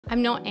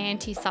I'm not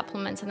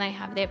anti-supplements and they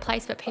have their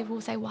place, but people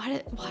will say,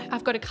 why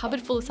I've got a cupboard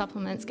full of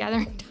supplements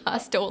gathering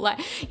dust, or like,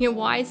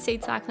 why is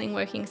seed cycling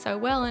working so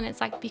well? And it's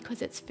like,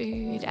 because it's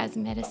food as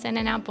medicine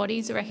and our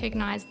bodies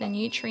recognize the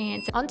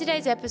nutrients. On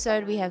today's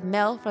episode, we have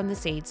Mel from the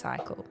Seed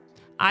Cycle.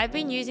 I've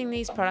been using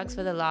these products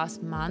for the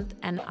last month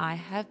and I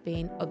have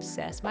been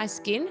obsessed. My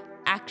skin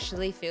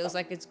actually feels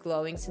like it's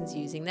glowing since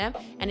using them,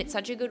 and it's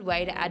such a good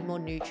way to add more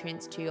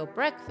nutrients to your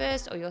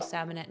breakfast or your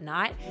salmon at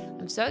night.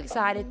 I'm so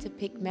excited to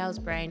pick Mel's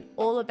brain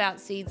all about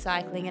seed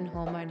cycling and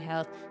hormone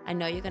health. I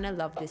know you're going to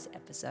love this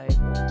episode.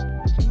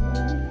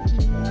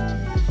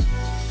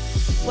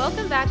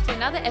 Welcome back to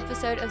another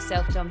episode of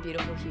Self-Dom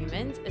Beautiful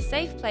Humans, a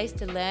safe place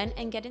to learn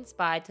and get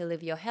inspired to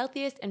live your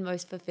healthiest and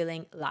most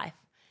fulfilling life.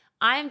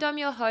 I am Dom,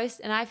 your host,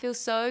 and I feel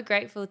so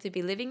grateful to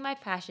be living my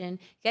passion,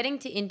 getting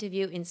to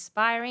interview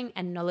inspiring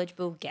and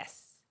knowledgeable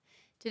guests.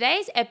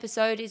 Today's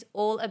episode is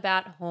all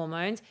about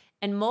hormones,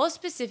 and more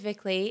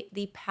specifically,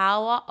 the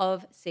power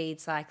of seed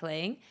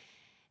cycling.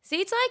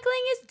 Seed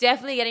cycling is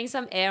definitely getting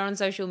some air on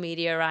social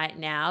media right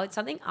now. It's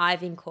something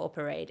I've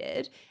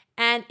incorporated,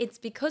 and it's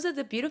because of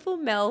the beautiful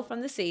Mel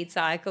from the Seed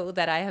Cycle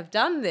that I have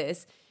done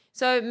this.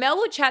 So Mel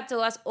will chat to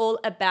us all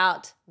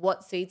about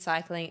what seed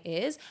cycling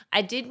is.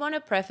 I did want to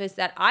preface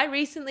that I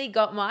recently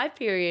got my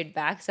period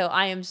back, so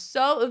I am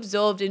so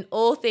absorbed in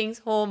all things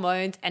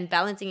hormones and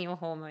balancing your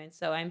hormones.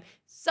 So I'm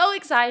so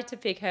excited to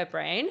pick her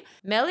brain.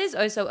 Mel is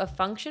also a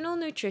functional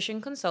nutrition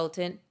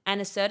consultant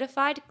and a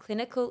certified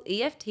clinical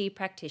EFT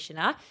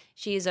practitioner.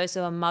 She is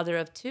also a mother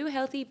of 2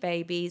 healthy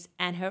babies,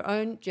 and her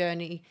own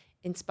journey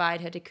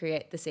inspired her to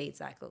create the Seed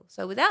Cycle.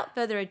 So without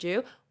further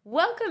ado,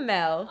 welcome,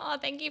 Mel. Oh,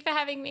 thank you for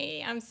having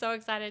me. I'm so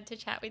excited to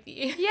chat with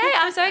you. Yeah,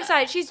 I'm so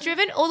excited. She's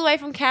driven all the way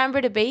from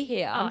Canberra to be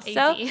here. Easy.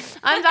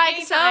 I'm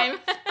like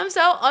I'm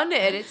so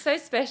honored. It's so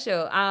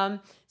special.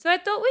 So I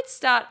thought we'd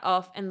start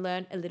off and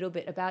learn a little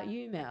bit about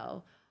you,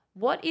 Mel.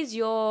 What is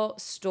your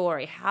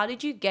story? How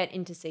did you get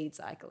into seed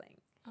cycling?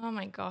 Oh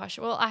my gosh.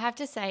 Well, I have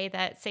to say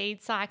that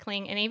seed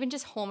cycling and even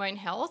just hormone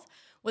health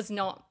was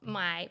not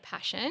my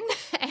passion,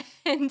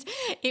 and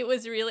it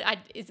was really,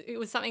 it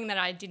was something that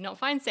I did not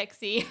find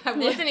sexy. I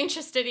wasn't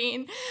interested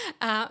in,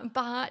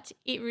 but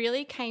it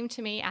really came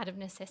to me out of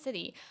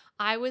necessity.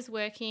 I was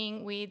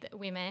working with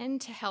women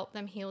to help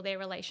them heal their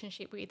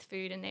relationship with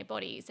food and their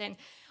bodies, and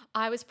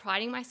I was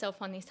priding myself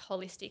on this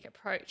holistic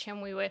approach,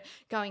 and we were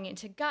going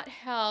into gut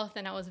health,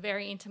 and I was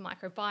very into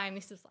microbiome.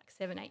 This was like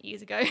 7-8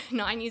 years ago,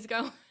 9 years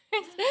ago.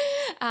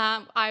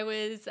 I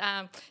was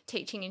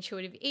teaching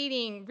intuitive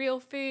eating, real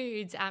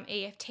foods,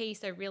 EFT,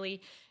 so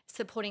really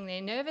supporting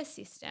their nervous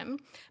system.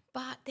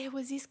 But there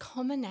was this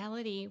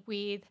commonality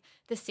with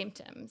the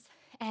symptoms,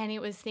 and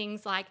it was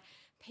things like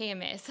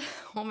PMS,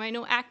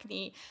 hormonal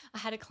acne. I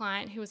had a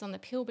client who was on the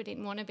pill but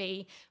didn't want to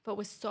be, but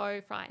was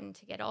so frightened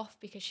to get off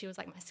because she was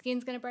like, my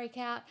skin's going to break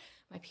out,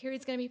 my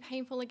period's going to be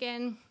painful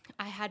again.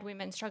 I had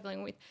women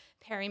struggling with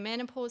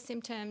perimenopause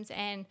symptoms,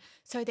 and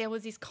so there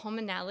was this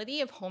commonality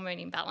of hormone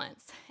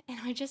imbalance. And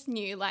I just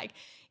knew, like,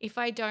 if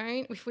we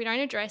don't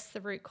address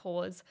the root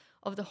cause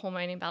of the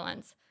hormone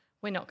imbalance,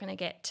 we're not going to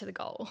get to the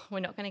goal.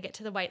 We're not going to get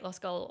to the weight loss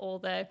goal or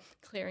the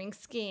clearing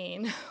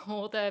skin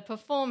or the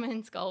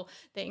performance goal,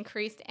 the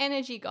increased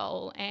energy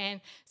goal. And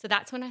so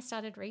that's when I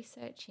started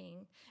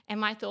researching. And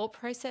my thought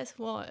process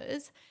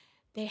was,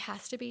 there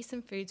has to be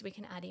some foods we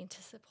can add in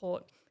to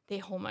support their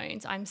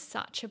hormones. I'm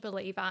such a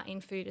believer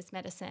in food as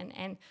medicine,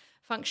 and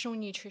functional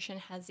nutrition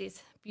has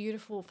this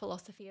beautiful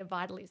philosophy of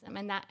vitalism,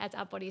 and that as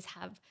our bodies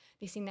have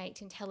this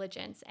innate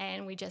intelligence,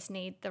 and we just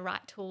need the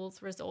right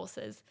tools,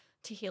 resources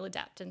to heal,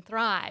 adapt and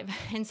thrive.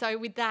 And so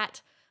with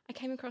that, I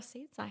came across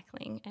seed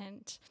cycling,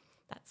 and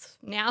that's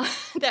now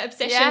the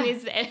obsession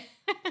is there.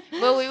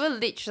 Well, we were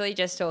literally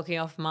just talking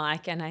off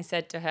mic, and I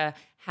said to her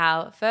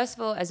how, first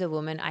of all, as a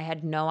woman, I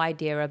had no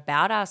idea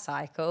about our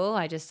cycle.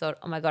 I just thought,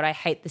 oh my God, I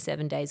hate the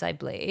 7 days I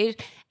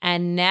bleed.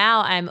 And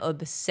now I'm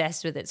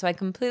obsessed with it. So I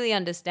completely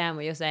understand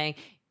what you're saying.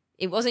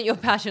 It wasn't your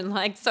passion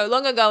like so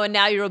long ago, and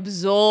now you're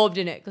absorbed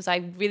in it, because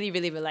I really,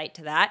 really relate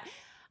to that.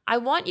 I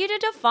want you to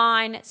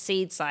define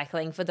seed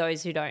cycling for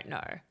those who don't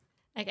know.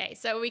 Okay,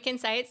 so we can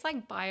say it's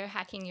like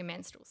biohacking your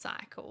menstrual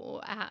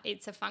cycle.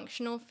 It's a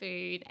functional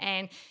food,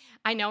 and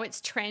I know it's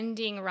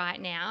trending right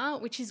now,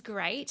 which is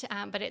great,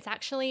 but it's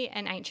actually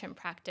an ancient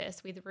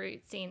practice with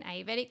roots in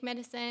Ayurvedic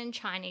medicine,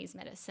 Chinese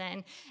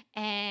medicine,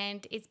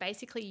 and it's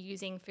basically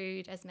using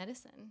food as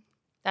medicine.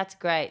 That's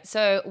great.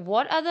 So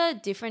what are the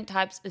different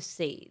types of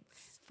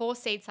seeds? For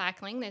seed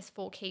cycling, there's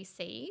 4 key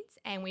seeds,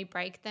 and we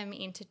break them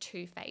into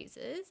 2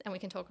 phases, and we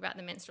can talk about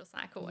the menstrual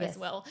cycle as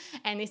well.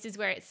 And this is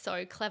where it's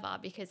so clever,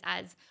 because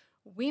as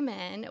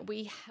women,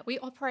 we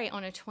operate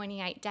on a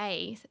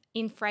 28-day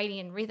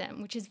infradian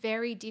rhythm, which is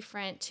very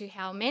different to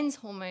how men's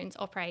hormones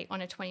operate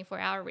on a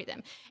 24-hour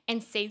rhythm.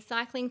 And seed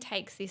cycling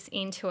takes this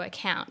into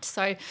account.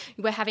 So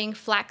we're having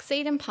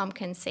flaxseed and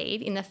pumpkin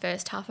seed in the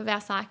first half of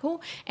our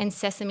cycle, and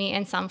sesame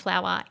and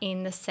sunflower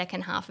in the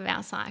second half of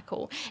our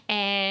cycle.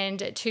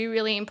 And two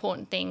really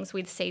important things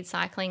with seed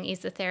cycling is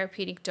the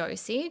therapeutic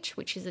dosage,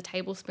 which is a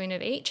tablespoon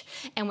of each,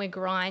 and we're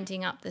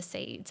grinding up the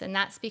seeds. And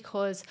that's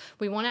because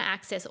we want to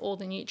access all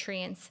the nutrients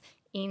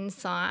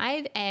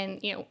inside, and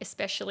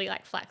especially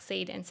like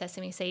flaxseed and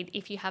sesame seed,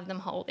 if you have them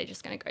whole, they're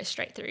just going to go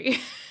straight through.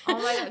 Oh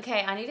my God.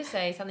 Okay, I need to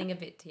say something a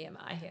bit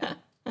TMI here.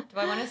 Do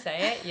I want to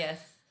say it? Yes.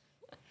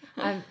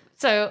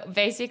 So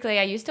basically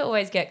I used to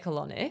always get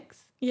colonics.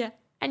 Yeah.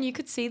 And you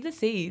could see the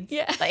seeds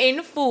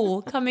in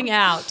full coming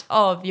out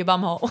of your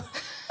bumhole.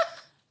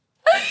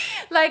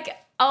 Like,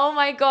 oh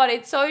my God,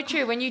 it's so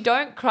true. When you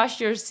don't crush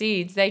your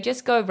seeds, they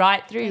just go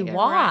right through.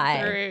 Why?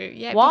 Right through.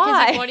 Yeah, why?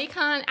 Because your body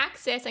can't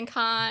access and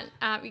can't,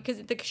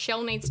 because the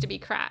shell needs to be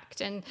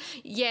cracked. And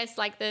yes,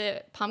 like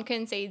the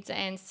pumpkin seeds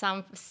and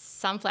some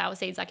sunflower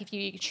seeds, like if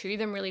you chew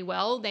them really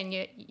well, then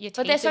your teeth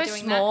are doing that. But they're so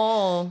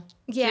small.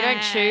 Yeah, you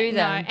don't chew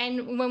them. No.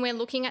 And when we're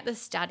looking at the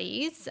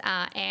studies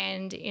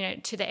and,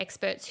 to the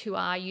experts who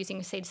are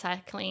using seed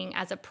cycling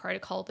as a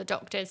protocol, the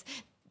doctors,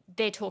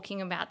 they're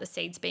talking about the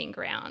seeds being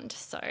ground.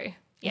 So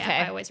yeah, okay.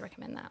 I always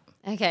recommend that.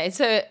 Okay,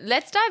 so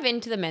let's dive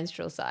into the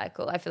menstrual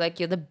cycle. I feel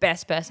like you're the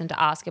best person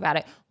to ask about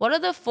it. What are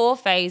the 4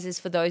 phases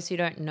for those who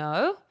don't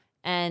know?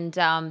 And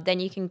then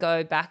you can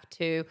go back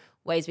to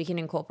ways we can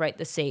incorporate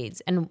the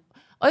seeds. And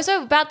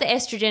also about the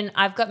estrogen,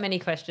 I've got many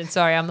questions.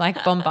 Sorry, I'm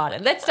like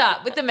bombarded. Let's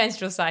start with the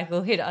menstrual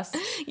cycle. Hit us.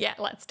 Yeah,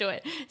 let's do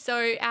it.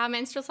 So our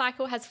menstrual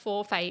cycle has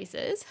 4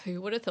 phases.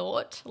 Who would have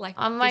thought? Like,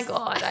 oh my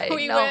God, I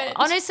know.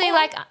 Honestly,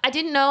 like I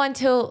didn't know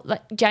until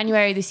like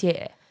January this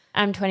year.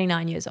 I'm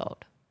 29 years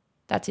old.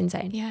 That's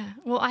insane. Yeah.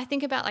 Well, I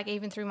think about like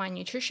even through my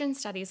nutrition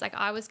studies, like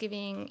I was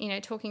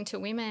talking to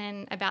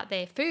women about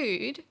their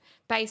food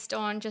based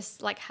on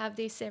just like have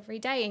this every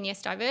day, and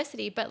yes,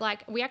 diversity, but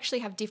like we actually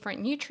have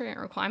different nutrient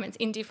requirements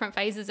in different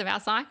phases of our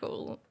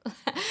cycle.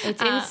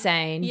 It's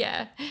insane.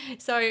 Yeah.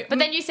 So, but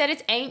then you said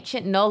it's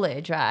ancient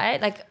knowledge,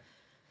 right? Like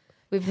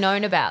we've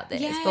known about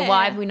this, but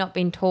why have we not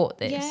been taught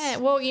this? Yeah,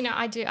 well,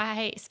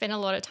 I spend a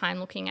lot of time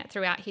looking at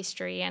throughout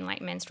history and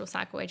like menstrual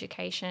cycle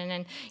education,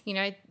 and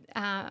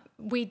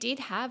we did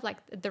have like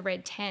the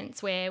red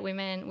tents where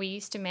we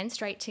used to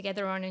menstruate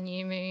together on a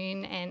new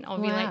moon and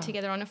ovulate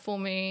together on a full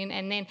moon.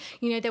 And then,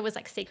 there was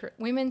like secret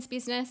women's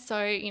business.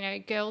 So,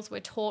 girls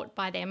were taught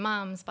by their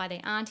mums, by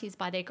their aunties,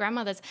 by their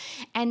grandmothers.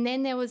 And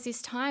then there was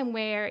this time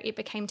where it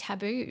became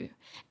taboo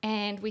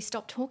and we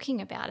stopped talking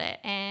about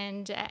it.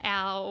 And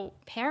our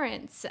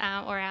parents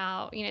or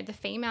our, the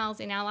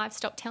females in our life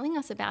stopped telling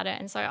us about it.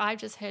 And so I've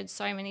just heard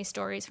so many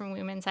stories from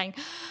women saying,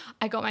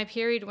 I got my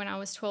period when I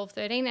was 12,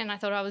 13 and I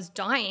thought I was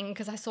dying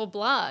because I saw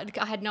blood.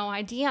 I had no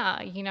idea,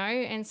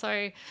 and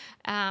so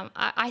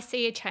I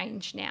see a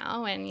change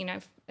now.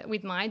 And,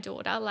 with my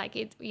daughter, like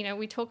it,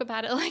 we talk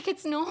about it like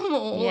it's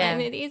normal,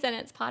 and it is, and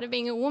it's part of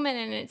being a woman,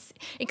 and it's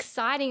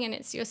exciting, and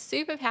it's your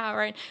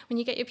superpower. And when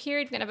you get your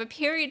period, we're going to have a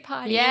period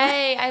party.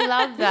 Yay, I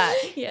love that.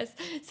 Yes.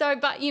 So,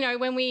 but,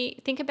 when we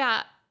think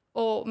about,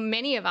 or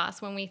many of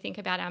us, when we think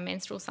about our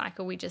menstrual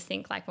cycle, we just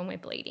think like when we're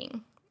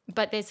bleeding.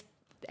 But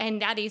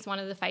and that is one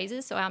of the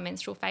phases. So our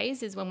menstrual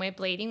phase is when we're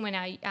bleeding, when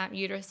our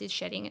uterus is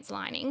shedding its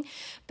lining.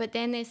 But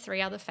then there's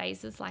 3 other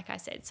phases, like I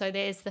said. So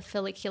there's the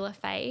follicular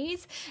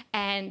phase,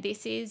 and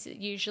this is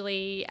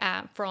usually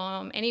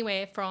from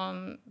anywhere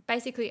from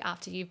basically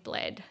after you've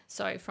bled.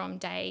 So from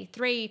day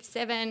 3 to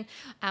 7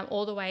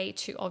 all the way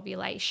to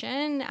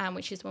ovulation,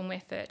 which is when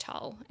we're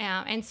fertile.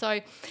 And so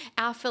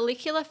our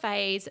follicular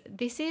phase,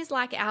 this is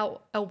like our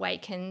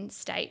awakened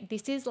state.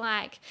 This is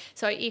like,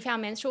 so if our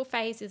menstrual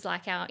phase is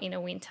like our inner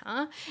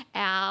winter,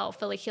 our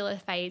follicular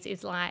phase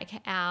is like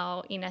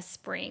our inner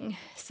spring.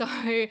 So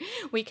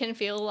we can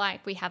feel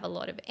like we have a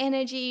lot of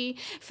energy.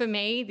 For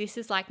me, this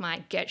is like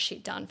my get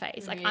shit done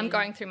phase. Like I'm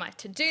going through my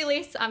to-do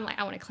list. I'm like,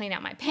 I want to clean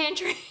out my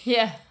pantry.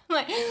 Yeah.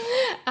 Like,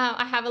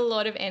 I have a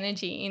lot of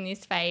energy in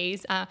this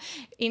phase.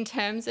 In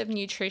terms of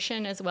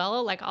nutrition as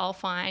well, like I'll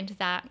find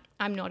that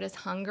I'm not as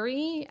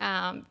hungry.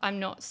 I'm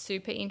not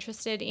super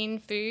interested in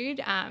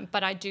food,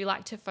 but I do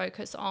like to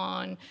focus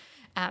on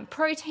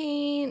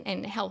protein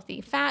and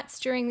healthy fats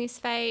during this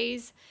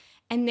phase.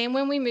 And then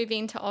when we move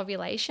into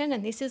ovulation,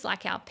 and this is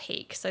like our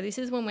peak. So this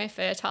is when we're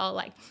fertile.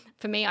 Like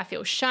for me, I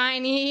feel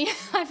shiny.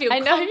 I feel confident. I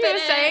know you were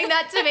saying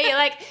that to me.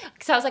 Like,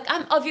 so I was like,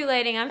 I'm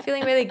ovulating. I'm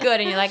feeling really good.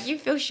 And you're like, you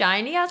feel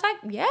shiny? I was like,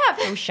 yeah, I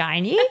feel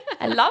shiny.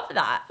 I love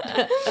that.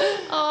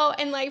 Oh,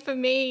 and like for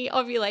me,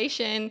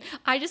 ovulation,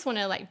 I just want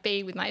to like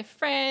be with my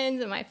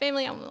friends and my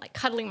family. I'm like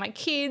cuddling my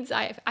kids.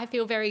 I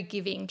feel very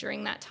giving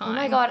during that time. Oh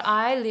my God.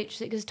 I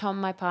literally, because Tom,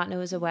 my partner,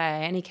 was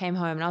away and he came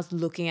home and I was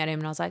looking at him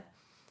and I was like,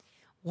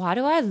 why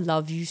do I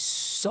love you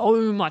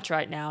so much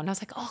right now? And I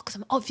was like, oh, because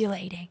I'm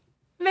ovulating.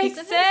 Makes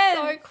Isn't sense.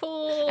 it so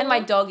cool? And my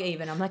dog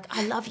even. I'm like,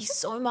 I love you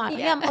so much.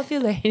 Yeah, I'm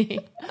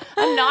ovulating.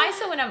 I'm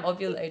nicer when I'm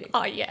ovulating.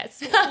 Oh,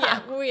 yes.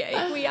 Yeah,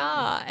 we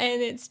are.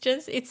 And it's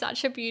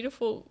such a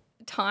beautiful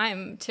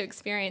time to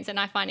experience. And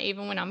I find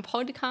even when I'm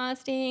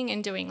podcasting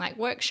and doing like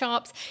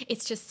workshops,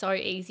 it's just so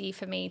easy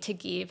for me to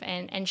give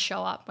and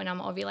show up when I'm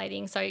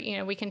ovulating. So,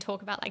 we can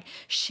talk about like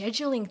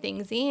scheduling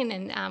things in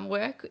and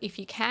work if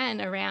you can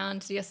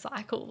around your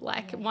cycle.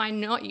 Like, why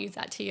not use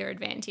that to your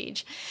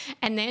advantage?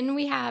 And then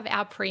we have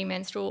our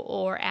premenstrual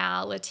or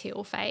our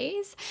luteal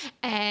phase.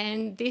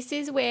 And this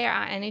is where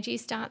our energy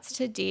starts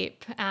to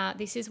dip.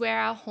 This is where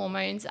our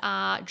hormones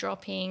are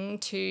dropping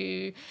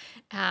to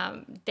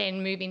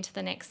then move into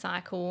the next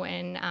cycle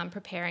and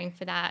preparing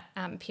for that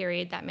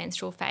period, that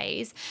menstrual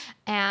phase.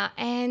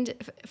 And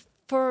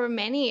for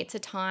many, it's a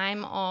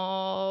time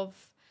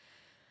of,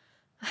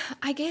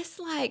 I guess,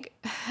 like,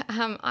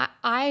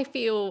 I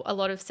feel a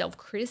lot of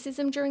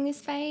self-criticism during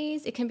this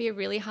phase. It can be a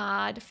really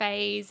hard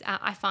phase.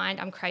 I find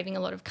I'm craving a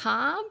lot of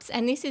carbs,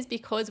 and this is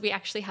because we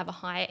actually have a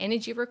higher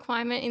energy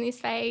requirement in this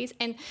phase.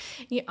 And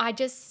I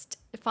just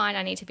find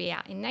I need to be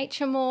out in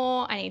nature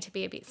more. I need to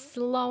be a bit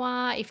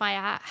slower. If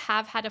I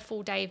have had a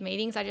full day of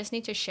meetings, I just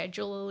need to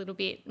schedule a little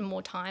bit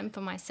more time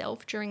for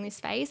myself during this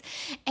phase.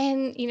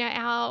 And,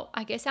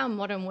 I guess our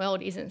modern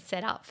world isn't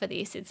set up for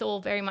this. It's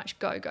all very much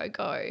go, go,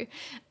 go.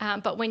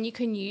 But when you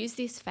can use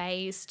this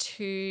phase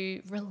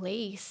to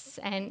release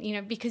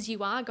and, because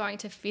you are going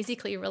to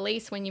physically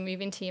release when you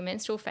move into your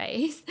menstrual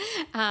phase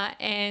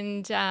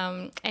and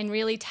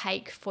really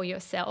take for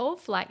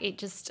yourself, like it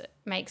just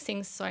makes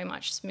things so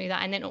much smoother.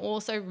 And then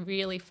also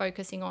really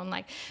focusing on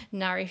like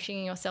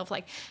nourishing yourself,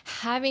 like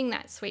having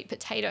that sweet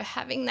potato,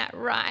 having that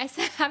rice,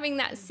 having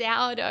that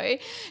sourdough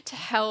to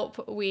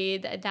help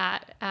with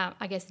that,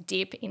 I guess,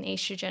 dip in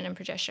estrogen and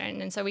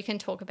progesterone. And so we can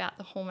talk about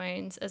the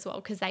hormones as well,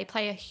 because they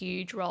play a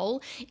huge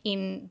role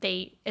in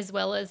as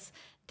well as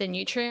the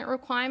nutrient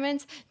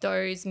requirements,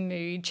 those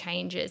mood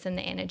changes and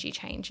the energy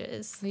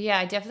changes. Yeah,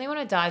 I definitely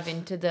want to dive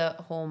into the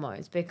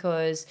hormones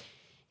because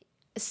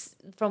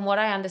from what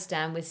I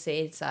understand with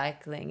seed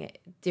cycling,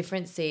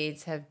 different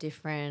seeds have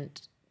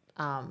different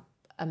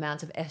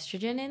amounts of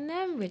estrogen in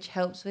them, which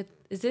helps with,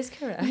 is this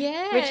correct?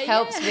 Yeah. Which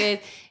helps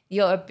with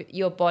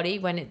your body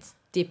when it's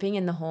dipping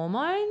in the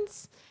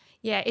hormones.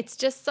 Yeah, it's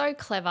just so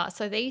clever.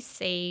 So these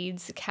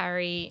seeds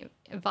carry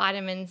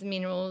vitamins,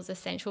 minerals,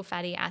 essential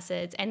fatty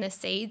acids, and the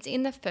seeds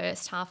in the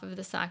first half of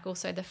the cycle,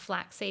 so the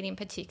flax seed in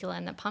particular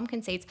and the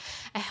pumpkin seeds,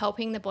 are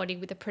helping the body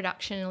with the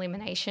production and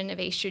elimination of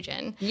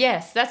estrogen.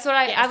 Yes, that's what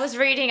I was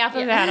reading up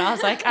about. I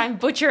was like, I'm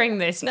butchering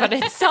this, but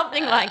it's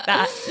something like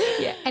that.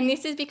 Yeah, and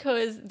this is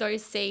because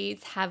those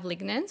seeds have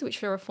lignans,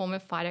 which are a form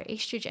of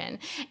phytoestrogen,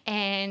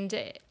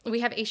 and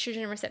we have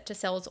estrogen receptor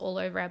cells all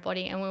over our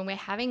body, and when we're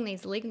having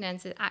these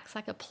lignans, it acts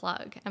like a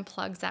plug and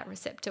plugs that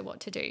receptor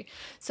what to do.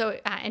 So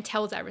and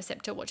tells that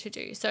receptor what to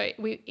do. So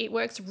it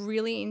works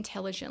really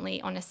intelligently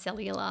on a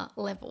cellular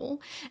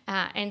level.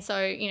 And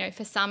so,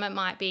 for some it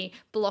might be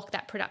block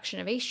that production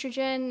of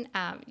estrogen,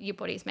 your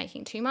body's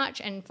making too much.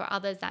 And for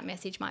others, that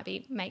message might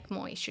be make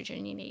more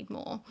estrogen, you need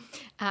more.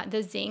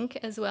 The zinc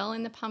as well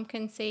in the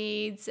pumpkin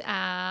seeds,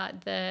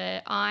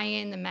 the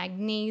iron, the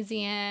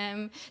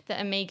magnesium, the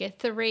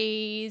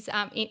omega-3s,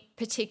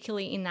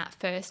 particularly in that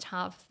first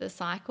half of the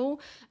cycle,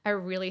 are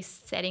really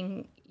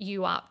setting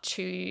you up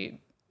to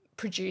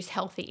produce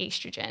healthy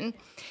estrogen.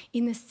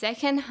 In the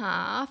second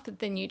half,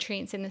 the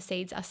nutrients in the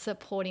seeds are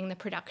supporting the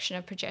production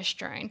of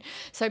progesterone.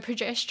 So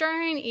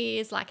progesterone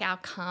is like our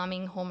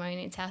calming hormone.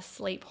 It's our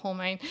sleep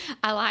hormone.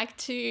 I like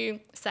to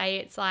say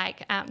it's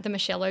like the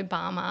Michelle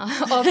Obama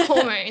of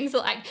hormones,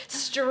 like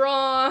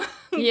strong,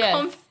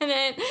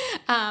 confident,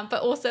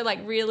 but also like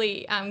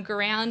really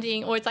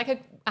grounding, or it's like a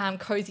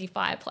cozy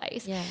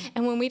fireplace. Yeah.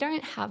 And when we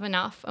don't have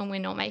enough and we're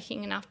not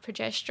making enough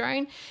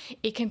progesterone,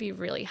 it can be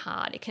really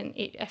hard.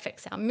 It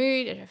affects our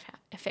mood, it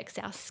affects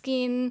our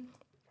skin.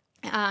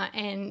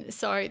 And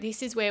so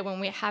this is where when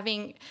we're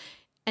having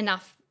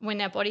enough,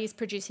 when our body is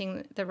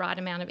producing the right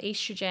amount of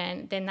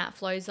estrogen, then that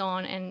flows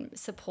on and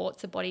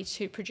supports the body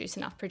to produce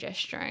enough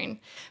progesterone.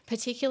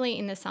 Particularly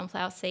in the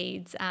sunflower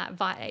seeds,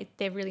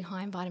 they're really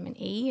high in vitamin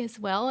E as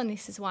well. And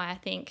this is why I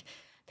think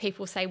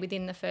people say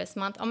within the first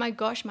month, oh my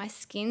gosh, my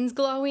skin's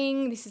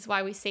glowing. This is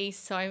why we see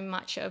so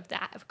much of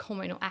that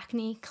hormonal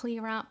acne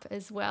clear up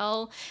as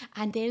well.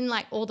 And then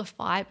like all the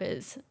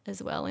fibers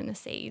as well in the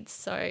seeds.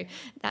 So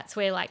that's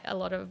where like a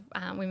lot of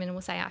women will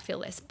say, I feel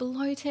less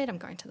bloated. I'm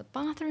going to the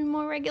bathroom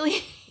more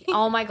regularly.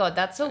 Oh my God,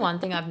 that's the one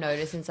thing I've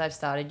noticed since I've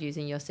started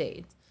using your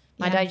seeds.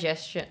 My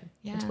digestion,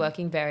 it's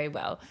working very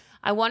well.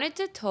 I wanted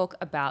to talk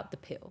about the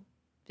pill.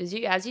 Because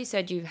as you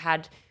said, you've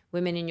had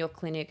women in your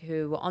clinic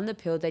who were on the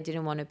pill, they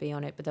didn't want to be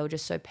on it, but they were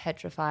just so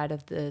petrified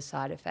of the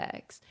side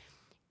effects.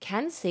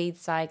 Can seed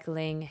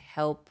cycling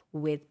help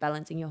with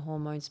balancing your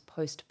hormones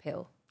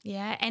post-pill?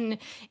 Yeah, and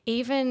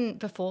even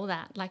before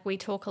that, like we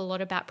talk a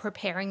lot about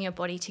preparing your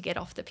body to get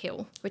off the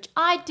pill. Which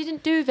I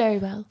didn't do very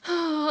well.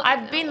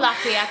 I've been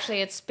lucky,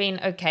 actually. It's been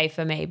okay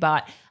for me,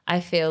 but I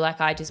feel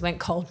like I just went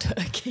cold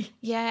turkey.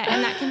 Yeah,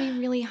 and that can be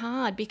really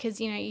hard because,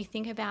 you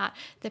think about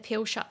the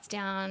pill shuts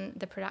down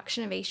the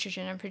production of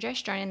estrogen and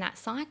progesterone in that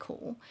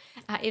cycle.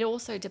 It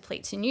also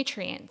depletes your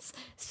nutrients.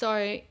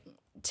 So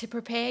to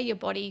prepare your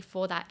body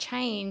for that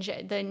change,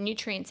 the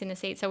nutrients in the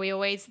seed. So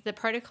the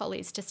protocol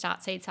is to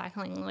start seed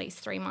cycling at least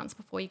 3 months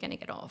before you're going to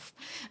get off.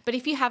 But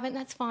if you haven't,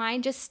 that's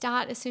fine. Just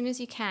start as soon as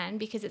you can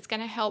because it's going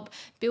to help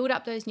build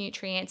up those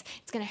nutrients.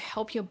 It's going to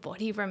help your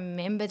body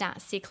remember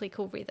that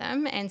cyclical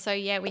rhythm. And so,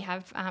 we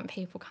have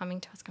people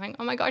coming to us going,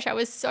 oh my gosh, I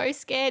was so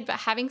scared, but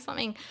having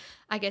something,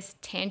 I guess,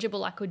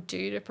 tangible I could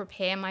do to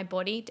prepare my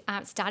body,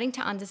 starting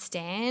to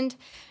understand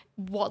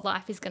what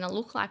life is going to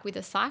look like with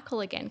a cycle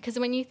again. Because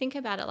when you think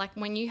about it, like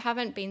when you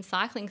haven't been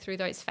cycling through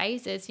those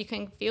phases, you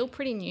can feel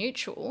pretty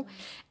neutral.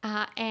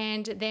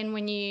 And then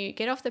when you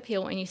get off the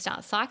pill and you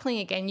start cycling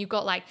again, you've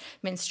got like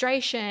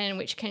menstruation,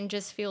 which can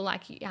just feel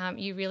like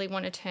you really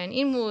want to turn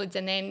inwards.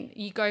 And then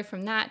you go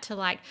from that to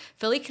like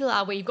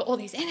follicular, where you've got all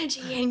this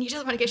energy and you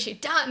just want to get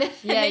shit done. And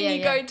then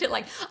you go to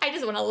like, I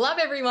just want to love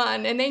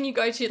everyone. And then you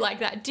go to like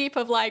that dip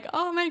of like,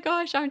 oh my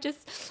gosh, I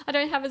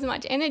don't have as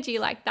much energy.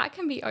 Like that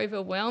can be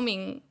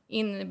overwhelming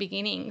in the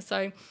beginning.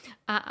 So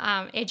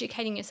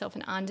educating yourself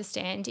and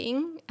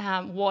understanding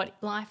what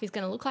life is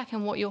going to look like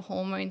and what your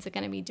hormones are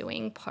going to be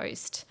doing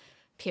post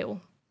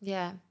pill.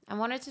 Yeah. I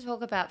wanted to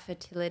talk about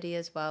fertility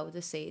as well with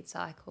the seed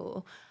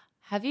cycle.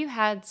 Have you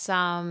had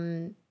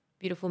some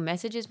beautiful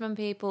messages from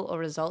people or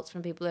results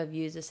from people who have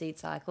used the seed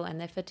cycle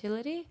and their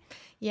fertility?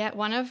 Yeah,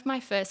 one of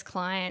my first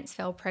clients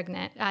fell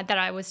pregnant that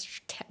I was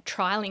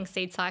trialing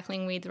seed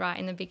cycling with right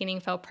in the beginning,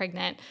 fell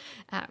pregnant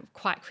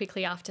quite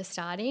quickly after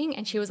starting.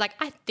 And she was like,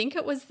 I think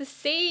it was the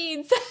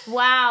seeds.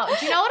 Wow.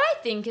 Do you know what I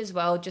think as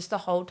well, just the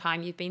whole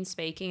time you've been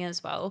speaking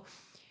as well?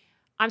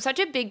 I'm such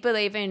a big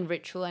believer in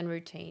ritual and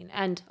routine.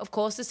 And of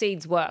course the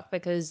seeds work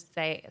because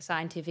they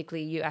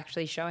scientifically, you're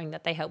actually showing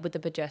that they help with the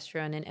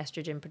progesterone and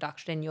estrogen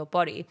production in your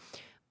body.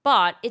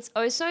 But it's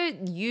also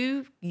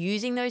you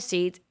using those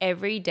seeds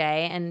every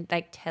day and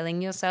like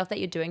telling yourself that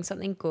you're doing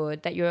something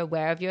good, that you're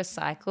aware of your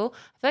cycle. I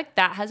feel like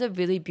that has a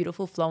really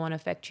beautiful flow-on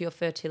effect to your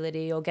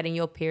fertility or getting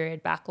your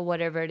period back or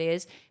whatever it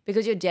is,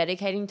 because you're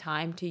dedicating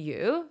time to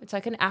you. It's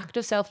like an act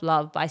of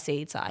self-love by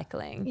seed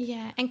cycling.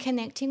 Yeah, and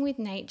connecting with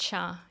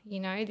nature.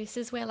 This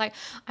is where like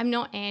I'm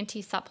not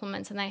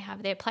anti-supplements and they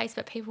have their place,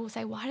 but people will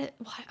say, why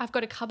I've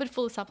got a cupboard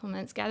full of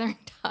supplements gathering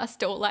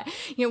dust, or like,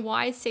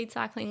 why is seed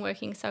cycling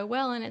working so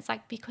well? And it's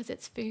like, because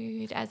it's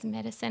food as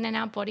medicine and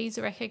our bodies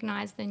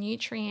recognize the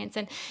nutrients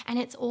and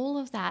it's all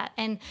of that.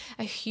 And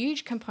a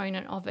huge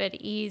component of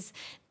it is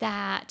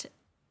that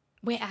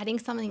we're adding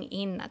something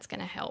in that's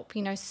going to help.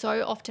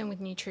 So often with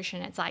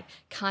nutrition, it's like,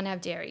 can't have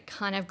dairy,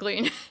 can't have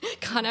gluten,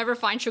 can't have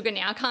refined sugar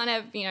now, can't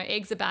have,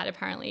 eggs are bad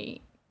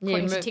apparently,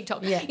 according to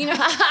TikTok. Yeah.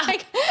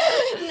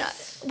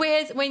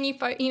 Whereas when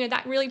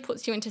that really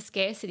puts you into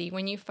scarcity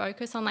when you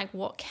focus on like,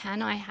 what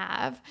can I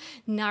have,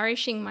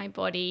 nourishing my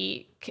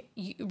body,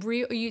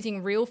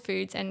 using real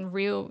foods and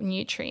real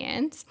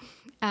nutrients.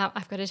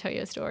 I've got to tell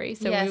you a story.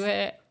 So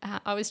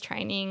I was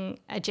training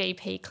a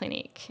GP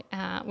clinic,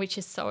 which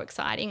is so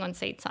exciting on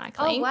seed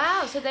cycling. Oh,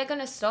 wow. So they're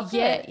going to stock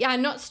it? Yeah,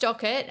 not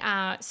stock it.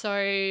 So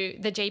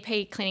the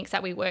GP clinics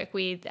that we work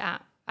with,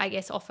 I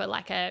guess, offer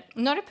like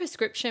not a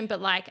prescription, but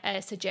like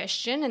a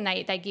suggestion, and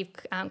they give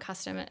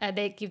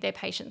they give their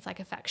patients like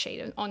a fact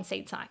sheet on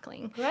seed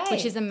cycling,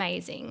 which is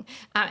amazing.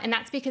 And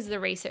that's because the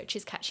research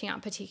is catching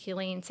up,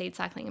 particularly in seed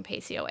cycling and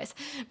PCOS.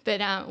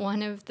 But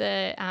one of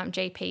the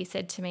GPs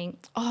said to me,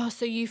 oh,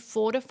 so you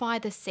fortify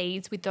the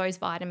seeds with those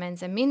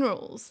vitamins and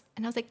minerals?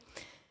 And I was like,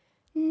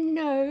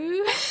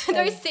 no,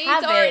 those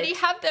seeds already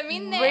have them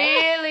in there.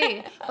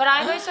 Really? But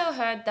I've also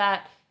heard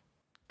that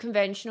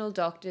conventional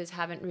doctors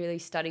haven't really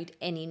studied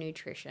any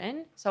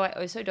nutrition, so I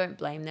also don't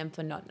blame them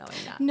for not knowing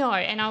that. No,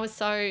 and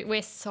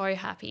we're so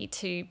happy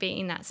to be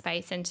in that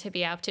space and to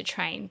be able to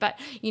train. But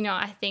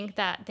I think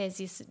that there's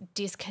this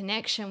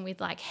disconnection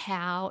with like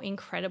how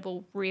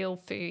incredible real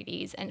food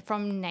is and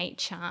from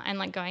nature, and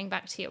like going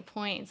back to your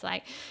points,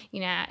 like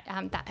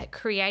that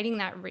creating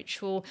that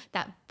ritual,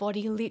 that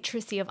body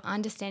literacy of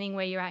understanding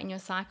where you're at in your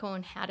cycle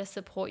and how to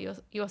support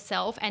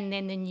yourself, and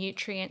then the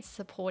nutrients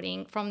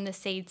supporting from the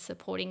seeds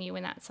supporting you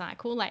in that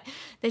cycle. Like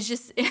there's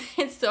just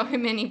it's so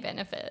many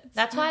benefits.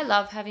 That's why I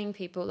love having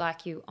people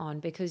like you on,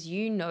 because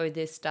you know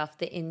this stuff,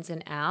 the ins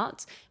and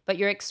outs, but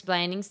you're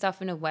explaining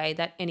stuff in a way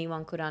that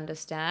anyone could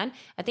understand.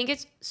 I think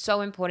it's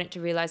so important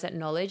to realize that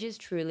knowledge is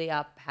truly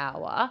our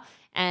power.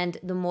 And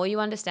the more you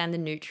understand the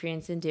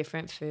nutrients in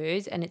different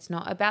foods, and it's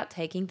not about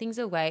taking things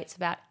away, it's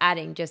about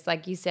adding, just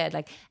like you said,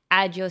 like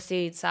add your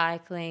seed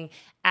cycling,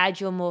 add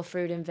your more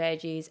fruit and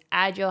veggies,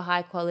 add your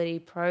high quality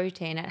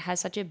protein. It has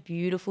such a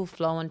beautiful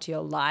flow into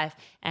your life.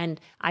 And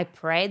I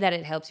pray that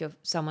it helps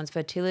someone's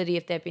fertility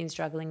if they've been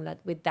struggling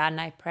with that. And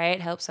I pray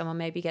it helps someone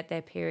maybe get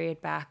their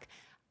period back.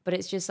 But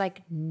it's just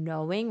like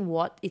knowing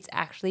what it's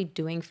actually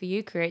doing for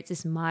you creates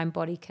this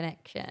mind-body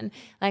connection.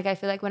 Like I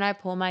feel like when I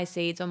pour my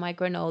seeds on my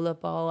granola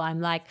bowl, I'm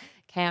like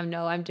okay, I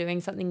know I'm doing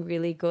something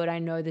really good. I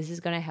know this is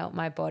going to help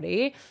my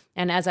body.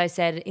 And as I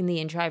said in the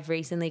intro, I've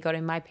recently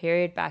gotten my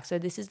period back. So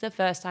this is the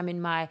first time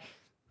in my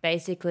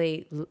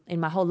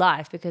whole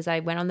life, because I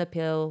went on the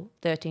pill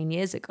 13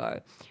 years ago,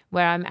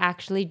 where I'm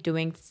actually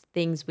doing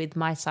things with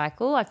my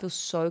cycle. I feel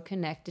so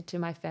connected to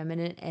my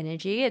feminine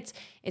energy. It's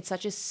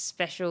such a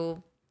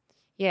special,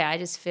 I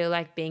just feel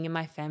like being in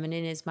my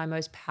feminine is my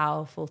most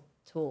powerful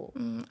tool.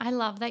 I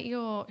love that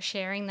you're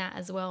sharing that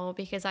as well,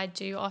 because I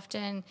do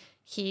often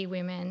hear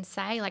women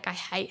say, like, I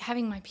hate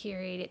having my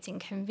period. It's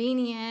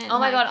inconvenient. Oh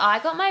my God. I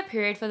got my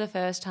period for the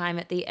first time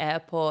at the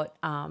airport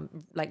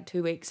like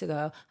 2 weeks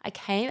ago. I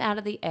came out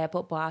of the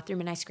airport bathroom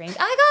and I screamed,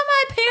 I got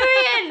my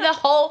period. The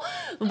whole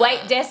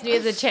wait desk near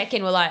the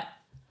check-in were like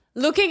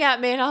looking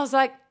at me, and I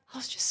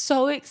was just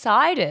so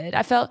excited.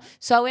 I felt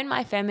so in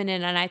my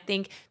feminine, and I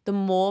think the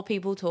more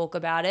people talk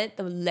about it,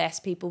 the less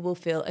people will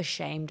feel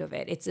ashamed of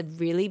it. It's a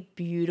really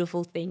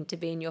beautiful thing to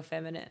be in your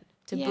feminine.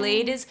 To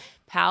bleed is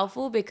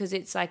powerful because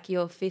it's like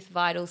your fifth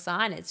vital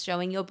sign. It's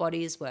showing your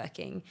body is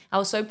working. I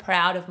was so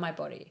proud of my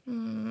body.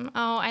 Oh,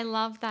 I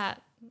love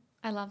that.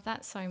 I love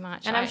that so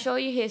much. And I'm sure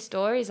you hear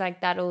stories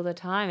like that all the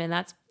time, and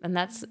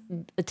that's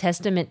a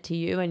testament to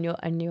you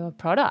and your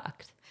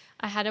product.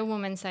 I had a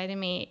woman say to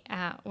me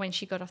when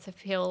she got off the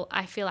pill,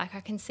 I feel like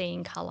I can see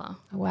in colour.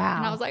 Wow.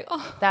 And I was like,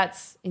 oh.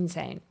 That's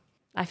insane.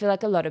 I feel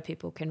like a lot of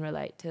people can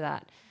relate to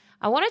that.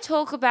 I want to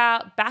talk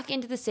about back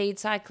into the seed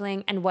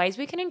cycling and ways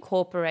we can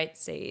incorporate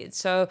seeds.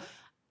 So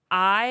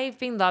I've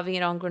been loving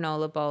it on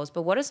granola bowls,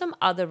 but what are some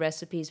other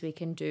recipes we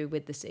can do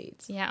with the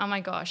seeds? Yeah, oh my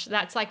gosh.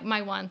 That's like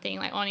my one thing.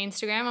 Like on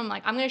Instagram, I'm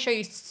like, I'm going to show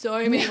you so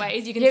many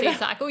ways you can seed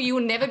cycle. You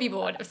will never be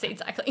bored of seed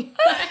cycling.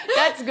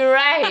 That's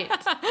great.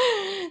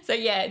 So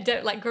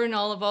yeah, like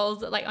granola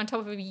bowls, like on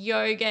top of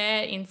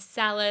yogurt, in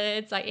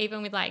salads, like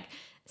even with like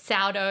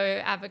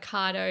sourdough,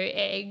 avocado,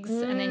 eggs,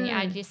 and then you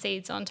add your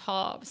seeds on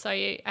top. So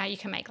you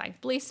can make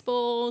like bliss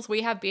balls.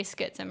 We have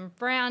biscuits and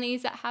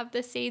brownies that have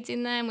the seeds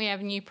in them. We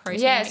have new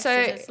protein mixes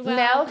as well.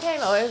 Mel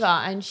came over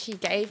and she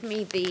gave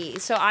me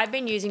these. So I've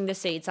been using the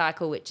seed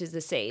cycle, which is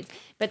the seeds,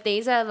 but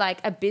these are like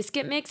a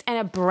biscuit mix and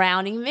a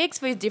brownie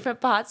mix with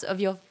different parts of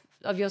your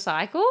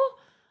cycle.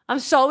 I'm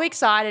so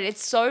excited.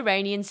 It's so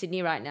rainy in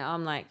Sydney right now.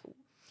 I'm like,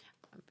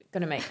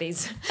 gonna make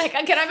these. Like,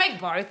 can I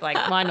make both? Like,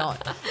 why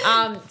not?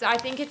 So I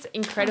think it's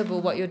incredible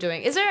what you're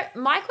doing.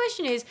 My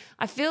question is,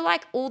 I feel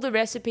like all the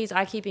recipes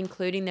I keep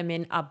including them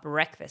in are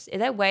breakfast. Are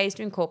there ways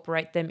to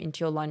incorporate them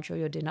into your lunch or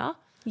your dinner?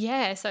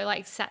 Yeah, so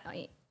like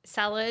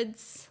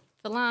salads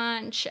for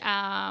lunch.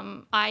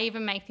 I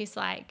even make this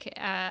like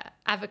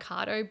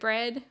avocado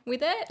bread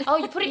with it. Oh,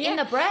 you put it in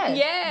the bread?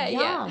 Yeah,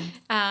 Yum.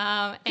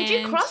 yeah. Could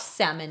you cross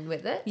salmon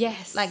with it?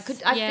 Yes. Like,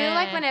 I feel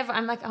like whenever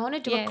I'm like, I want to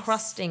do a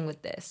crusting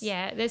with this.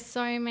 Yeah, there's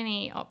so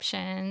many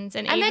options.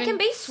 And they can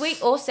be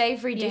sweet or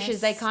savory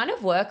dishes. They kind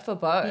of work for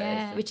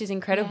both, which is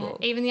incredible.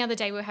 Yeah. Even the other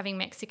day we were having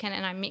Mexican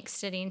and I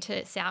mixed it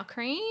into sour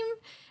cream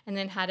and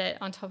then had it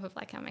on top of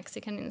like our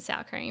Mexican and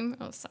sour cream.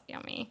 It was so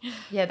yummy.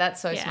 Yeah,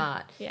 that's so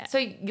smart. Yeah. So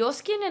your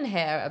skin and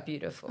hair are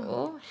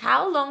beautiful.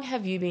 How long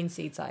have you been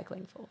seed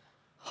cycling for?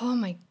 Oh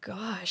my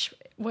gosh.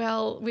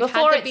 Well, we've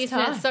had the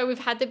business. So we've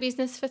had the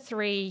business for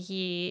 3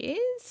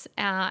 years.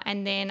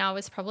 And then I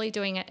was probably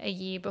doing it a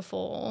year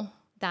before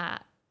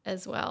that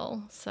as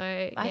well. So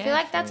I feel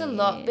like that's a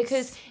lot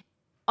because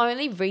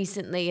only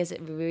recently is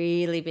it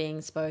really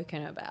being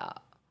spoken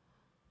about.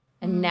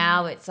 And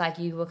now it's like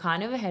you were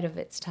kind of ahead of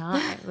its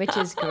time, which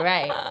is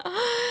great.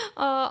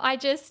 I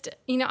just,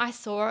 I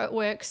saw it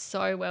work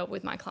so well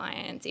with my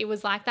clients. It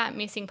was like that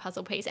missing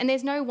puzzle piece. And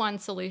there's no one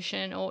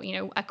solution or,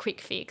 a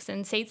quick fix.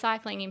 And seed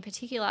cycling in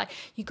particular,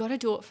 you got to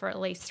do it for at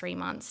least 3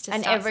 months to start.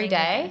 And every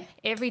day?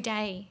 Every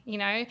day,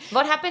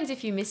 What happens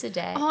if you miss a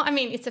day? Oh, I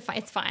mean, it's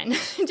fine.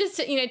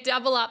 Just,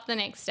 double up the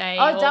next day.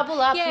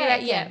 Double up?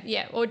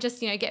 Yeah. Or just,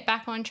 get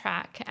back on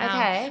track.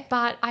 Okay.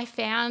 But I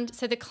found,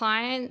 so the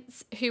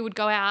clients who would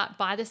go out,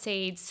 buy the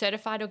seeds,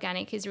 certified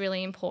organic is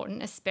really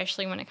important,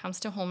 especially when it comes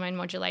to hormone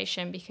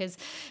modulation because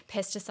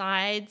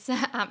pesticides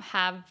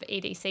have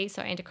EDC,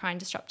 so endocrine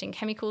disrupting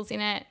chemicals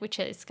in it, which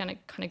is going to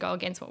kind of go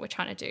against what we're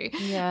trying to do.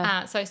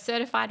 Yeah. So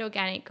certified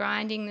organic,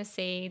 grinding the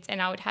seeds,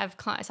 and I would have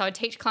clients, so I would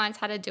teach clients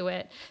how to do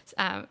it,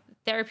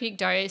 therapeutic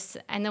dose,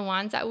 and the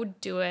ones that would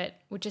do it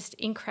were just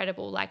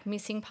incredible, like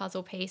missing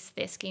puzzle piece.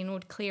 Their skin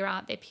would clear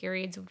up, their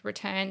periods would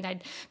return.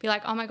 They'd be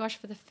like, oh my gosh,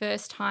 for the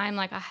first time,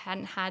 like I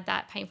hadn't had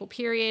that painful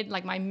period,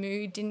 like my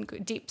mood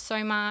didn't dip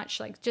so much,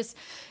 like just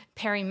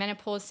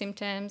perimenopause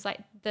symptoms, like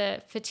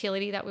the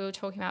fertility that we were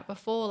talking about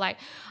before. Like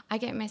I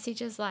get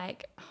messages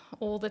like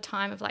all the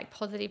time of like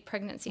positive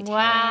pregnancy tests,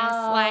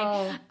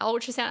 like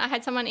ultrasound. I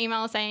had someone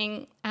email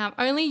saying,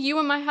 only you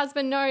and my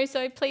husband know,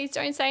 so please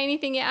don't say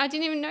anything yet. I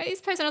didn't even know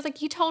this person. I was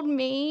like, you told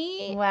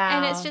me. Wow.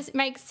 And it just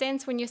makes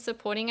sense when you're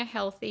supporting a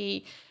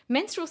healthy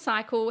menstrual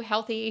cycle,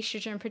 healthy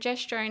estrogen,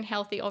 progesterone,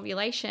 healthy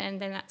ovulation,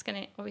 then that's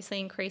going to obviously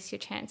increase your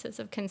chances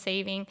of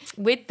conceiving.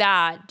 With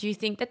that, do you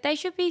think that they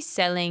should be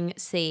selling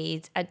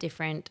seeds at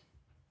different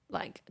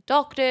like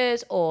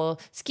doctors or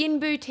skin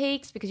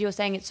boutiques because you're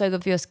saying it's so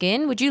good for your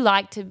skin? Would you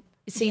like to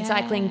seed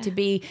cycling to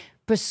be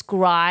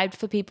prescribed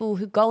for people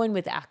who go in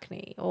with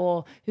acne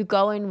or who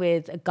go in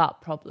with a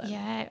gut problem?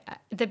 Yeah,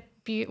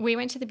 we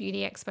went to the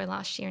Beauty Expo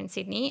last year in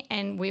Sydney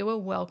and we were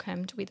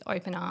welcomed with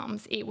open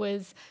arms. It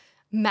was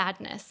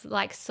madness.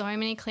 Like, so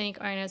many clinic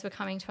owners were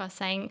coming to us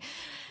saying,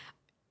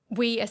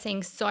 we are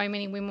seeing so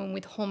many women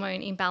with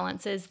hormone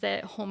imbalances,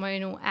 the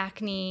hormonal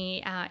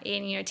acne,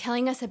 and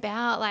telling us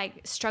about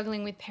like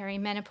struggling with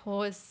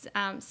perimenopause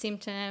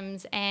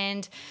symptoms,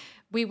 and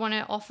we want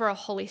to offer a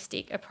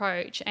holistic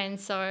approach. And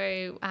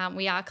so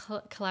we are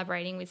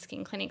collaborating with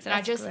skin clinics, and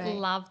I just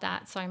love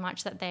that so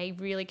much, that they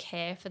really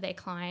care for their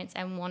clients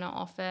and want to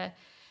offer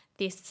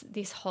this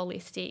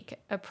holistic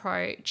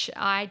approach.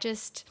 I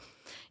just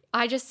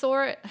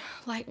saw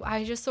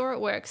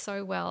it work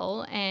so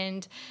well.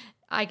 And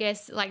I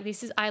guess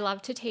I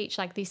love to teach,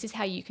 this is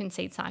how you can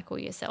seed cycle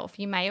yourself.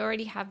 You may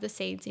already have the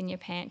seeds in your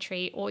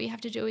pantry. All you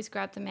have to do is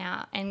grab them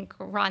out and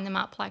grind them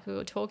up like we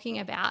were talking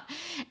about.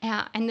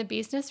 And the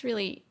business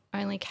really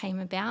only came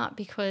about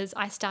because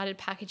I started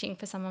packaging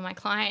for some of my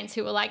clients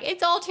who were like,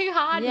 it's all too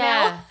hard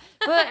now.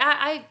 But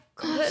I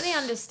completely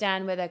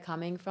understand where they're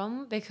coming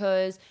from,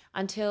 because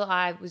until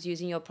I was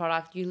using your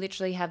product, you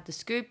literally have the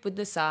scoop with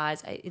the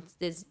size.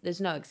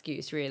 There's no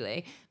excuse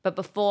really. But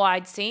before,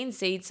 I'd seen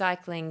seed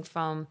cycling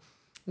from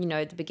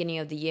the beginning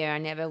of the year, I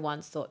never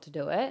once thought to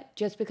do it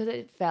just because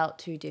it felt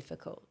too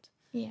difficult.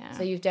 Yeah.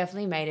 So you've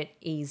definitely made it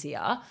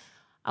easier.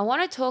 I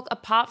want to talk,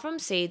 apart from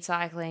seed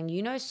cycling,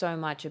 you know so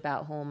much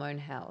about hormone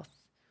health.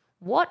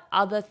 What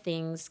other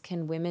things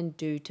can women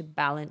do to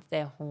balance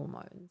their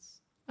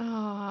hormones?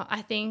 Oh,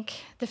 I think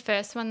the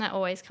first one that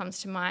always comes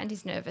to mind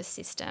is nervous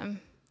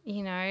system.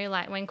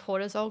 Like when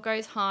cortisol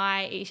goes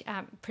high,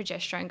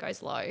 progesterone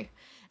goes low.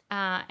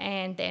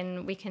 And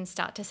then we can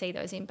start to see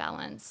those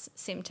imbalance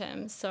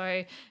symptoms.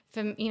 So,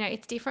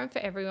 it's different for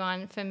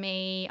everyone. For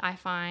me, I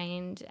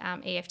find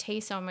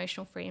EFT, so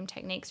emotional freedom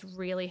techniques,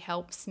 really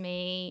helps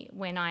me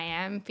when I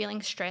am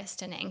feeling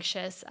stressed and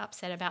anxious,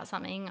 upset about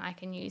something. I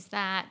can use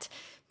that.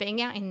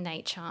 Being out in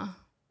nature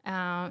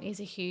is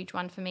a huge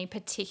one for me,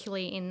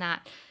 particularly in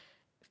that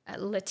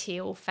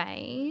luteal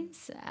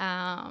phase.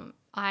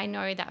 I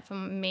know that for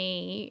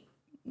me,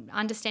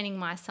 understanding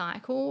my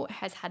cycle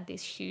has had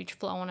this huge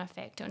flow-on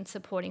effect on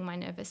supporting my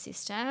nervous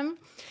system.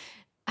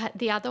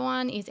 The other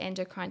one is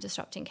endocrine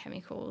disrupting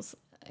chemicals.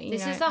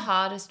 This is the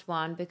hardest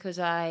one because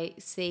I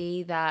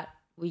see that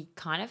we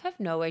kind of have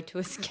no way to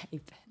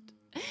escape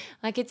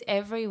it. It's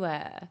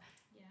everywhere.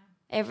 Yeah.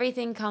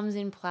 Everything comes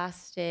in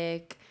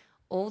plastic.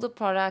 All the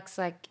products,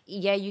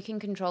 you can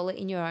control it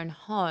in your own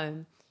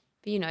home.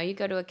 But, you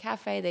go to a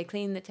cafe, they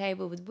clean the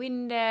table with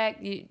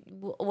Windex,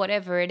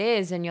 whatever it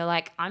is, and you're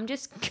like, I'm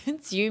just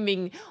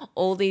consuming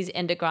all these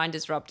endocrine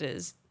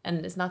disruptors,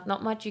 and there's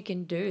not much you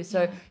can do.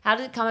 So how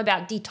does it come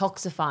about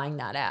detoxifying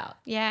that out?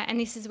 Yeah, and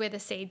this is where the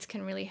seeds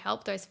can really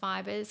help. Those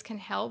fibers can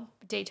help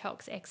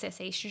detox excess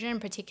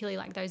estrogen, particularly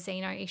those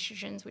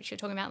xenoestrogens, which you're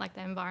talking about,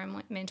 the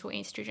environmental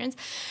estrogens.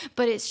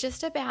 But it's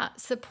just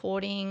about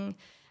supporting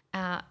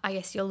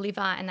your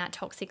liver and that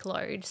toxic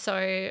load.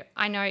 So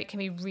I know it can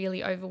be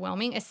really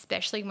overwhelming,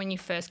 especially when you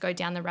first go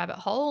down the rabbit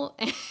hole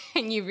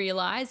and you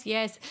realize,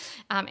 yes,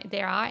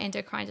 there are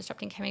endocrine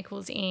disrupting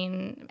chemicals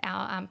in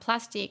our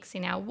plastics,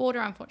 in our water,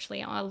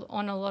 unfortunately,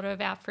 on a lot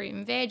of our fruit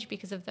and veg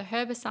because of the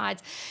herbicides,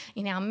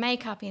 in our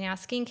makeup, in our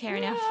skincare,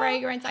 in our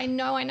fragrance. I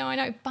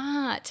know.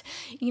 But,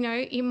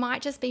 you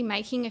might just be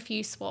making a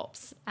few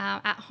swaps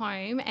at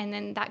home, and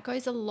then that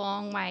goes a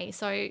long way.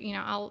 So,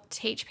 I'll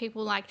teach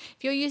people,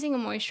 if you're using a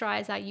moisturizer,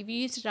 you've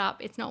used it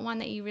up, it's not one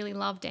that you really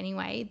loved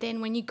anyway,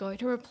 then when you go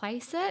to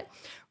replace it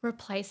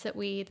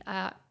with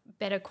a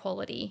better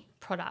quality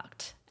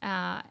product,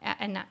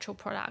 a natural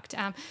product.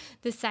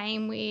 The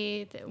same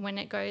with when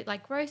it goes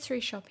grocery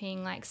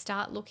shopping,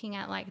 start looking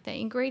at the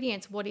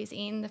ingredients, what is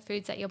in the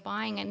foods that you're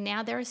buying. And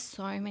now there are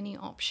so many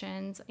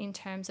options in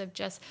terms of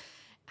just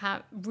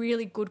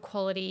really good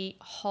quality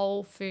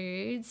whole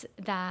foods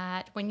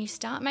that when you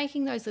start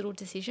making those little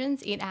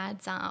decisions, it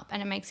adds up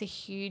and it makes a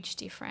huge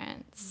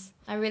difference.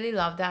 I really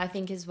love that. I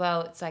think as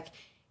well, it's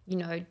you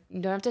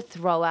don't have to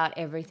throw out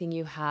everything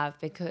you have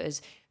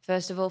because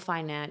first of all,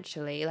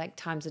 financially,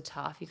 times are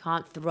tough. You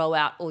can't throw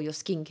out all your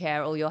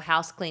skincare, all your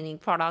house cleaning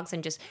products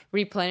and just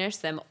replenish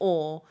them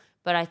all.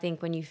 But I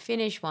think when you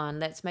finish one,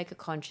 let's make a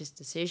conscious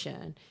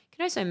decision. You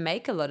can also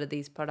make a lot of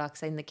these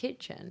products in the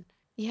kitchen.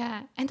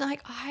 Yeah. And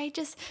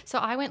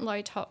I went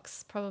low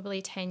tox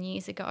probably 10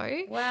 years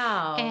ago.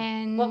 Wow.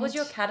 And what was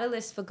your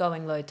catalyst for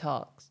going low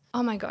tox?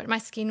 Oh my God, my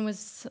skin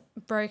was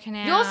broken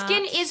out. Your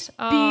skin is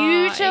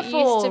beautiful.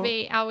 It used to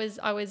be, I was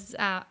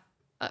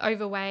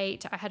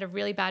overweight. I had a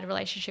really bad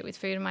relationship with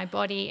food in my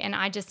body, and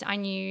I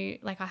knew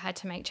I had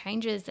to make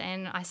changes,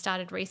 and I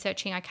started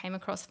researching. I came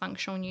across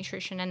functional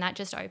nutrition, and that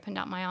just opened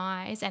up my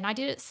eyes, and I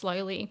did it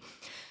slowly.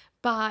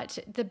 But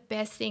the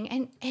best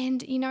thing,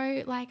 and you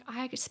know, like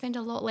I spend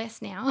a lot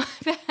less now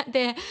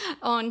there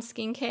on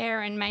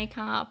skincare and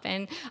makeup.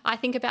 And I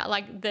think about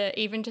like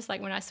even just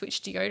like when I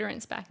switched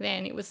deodorants back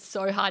then, it was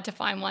so hard to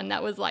find one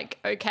that was like,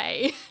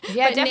 okay.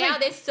 Yeah, but now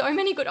there's so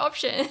many good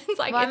options.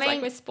 Like, well,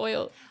 like we're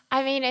spoiled.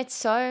 I mean, it's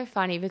so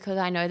funny because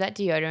I know that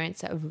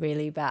deodorants are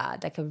really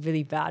bad, like a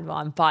really bad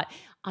one, but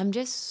I'm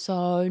just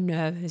so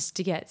nervous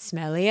to get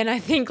smelly. And I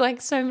think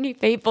like so many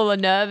people are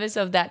nervous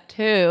of that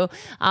too.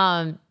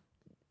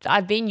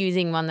 I've been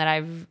using one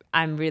that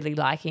I'm really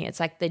liking.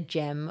 It's like the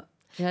Gem,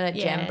 you know, that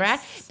Gem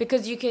brand,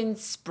 because you can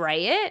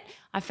spray it.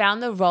 I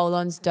found the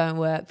roll-ons don't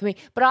work for me,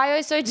 but I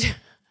also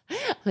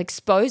I'm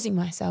exposing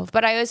myself,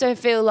 but I also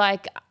feel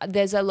like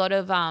there's a lot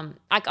of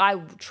like I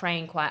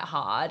train quite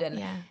hard, and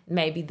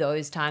maybe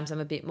those times I'm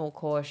a bit more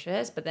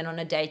cautious. But then on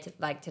a day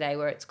like today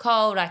where it's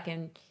cold, I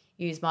can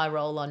use my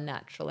roll-on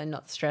natural and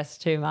not stress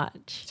too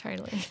much.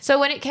 Totally. So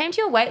when it came to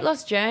your weight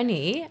loss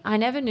journey, I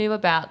never knew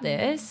about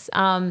this.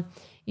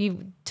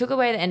 You took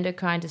away the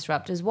endocrine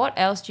disruptors. What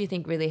else do you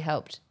think really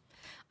helped?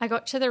 I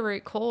got to the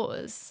root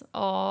cause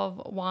of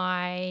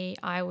why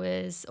I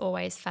was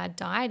always fad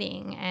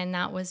dieting, and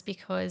that was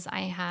because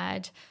I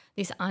had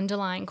this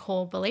underlying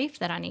core belief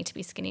that I need to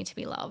be skinny to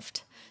be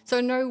loved.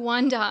 So no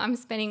wonder I'm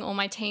spending all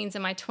my teens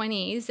and my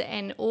 20s,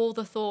 and all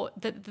the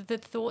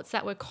thoughts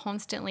that were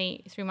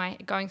constantly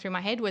going through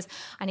my head was,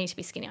 I need to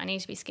be skinny, I need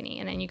to be skinny.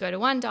 And then you go to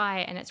one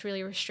diet and it's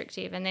really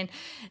restrictive, and then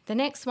the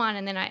next one,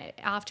 and then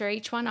after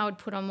each one I would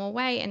put on more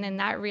weight, and then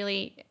that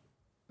really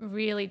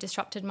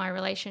disrupted my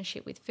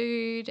relationship with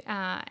food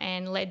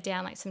and led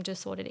down like some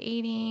disordered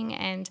eating.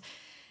 And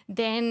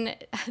then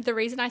the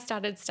reason I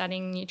started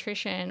studying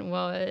nutrition and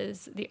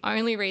my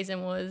only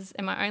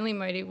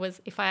motive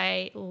was, if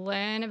I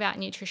learn about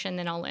nutrition,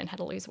 then I'll learn how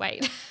to lose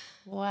weight.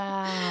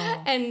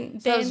 Wow.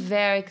 And so it was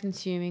very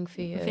consuming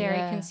for you.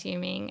 Very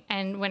consuming.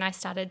 And when I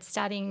started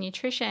studying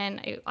nutrition,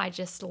 I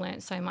just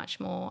learned so much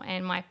more,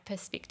 and my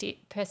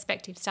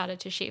perspective started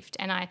to shift,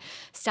 and I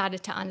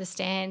started to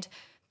understand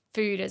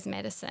food as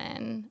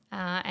medicine,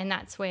 and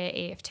that's where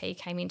EFT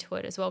came into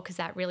it as well, because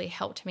that really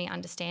helped me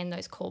understand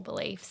those core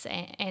beliefs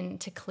and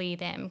to clear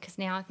them. Because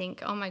now I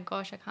think, oh my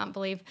gosh, I can't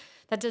believe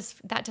that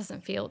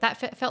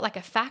felt like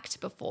a fact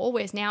before,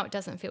 whereas now it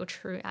doesn't feel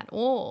true at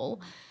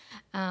all.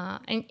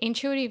 And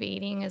intuitive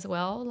eating as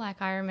well.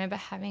 Like I remember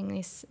having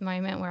this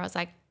moment where I was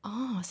like,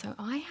 oh, so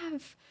I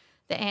have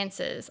the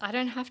answers. I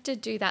don't have to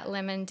do that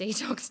lemon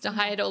detox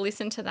diet or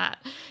listen to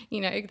that,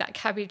 that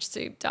cabbage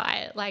soup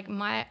diet. Like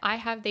I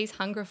have these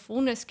hunger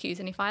fullness cues,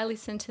 and if I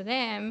listen to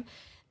them,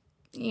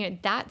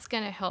 that's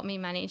going to help me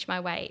manage my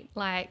weight.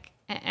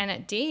 And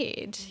it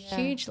did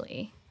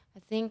hugely.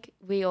 I think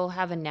we all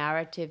have a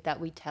narrative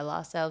that we tell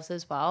ourselves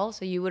as well.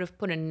 So you would have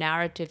put a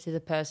narrative to the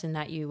person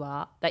that you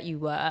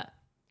were,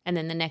 and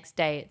then the next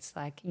day it's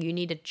like you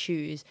need to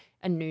choose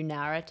a new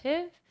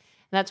narrative.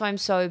 And that's why I'm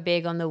so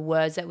big on the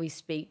words that we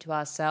speak to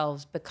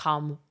ourselves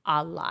become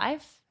our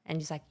life. And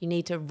just like you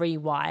need to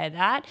rewire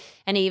that.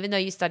 And even though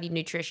you study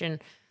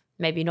nutrition,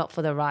 maybe not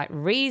for the right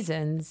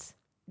reasons,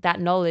 that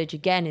knowledge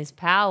again is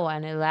power,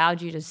 and it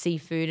allowed you to see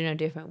food in a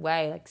different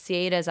way. Like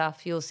see it as our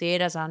fuel, see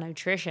it as our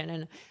nutrition.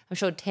 And I'm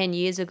sure 10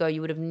 years ago you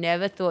would have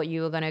never thought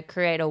you were going to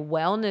create a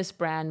wellness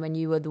brand when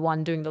you were the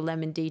one doing the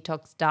lemon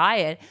detox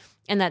diet.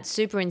 And that's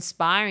super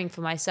inspiring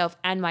for myself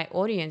and my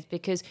audience,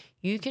 because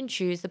you can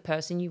choose the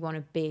person you want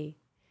to be.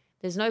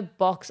 There's no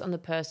box on the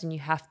person you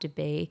have to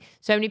be.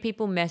 So many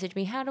people message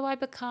me, how do I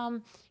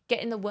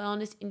get in the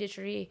wellness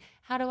industry?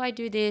 How do I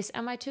do this?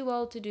 Am I too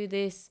old to do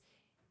this?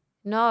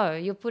 No,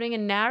 you're putting a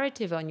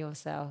narrative on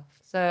yourself.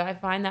 So I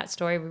find that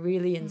story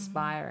really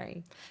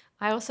inspiring.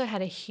 I also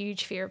had a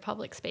huge fear of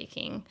public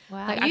speaking.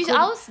 Wow. I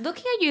was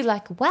looking at you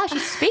like, wow, she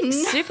speaks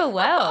super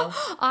well.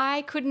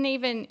 I couldn't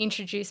even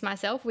introduce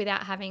myself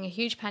without having a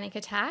huge panic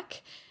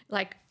attack,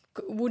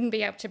 wouldn't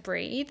be able to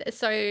breathe.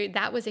 So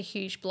that was a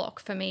huge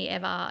block for me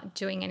ever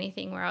doing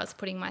anything where I was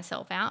putting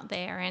myself out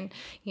there. And,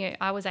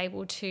 I was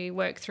able to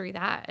work through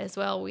that as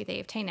well with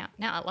EFT. Now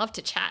I love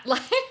to chat.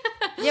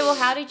 Yeah, well,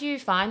 how did you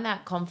find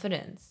that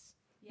confidence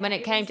when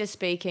it came to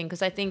speaking?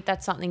 Because I think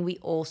that's something we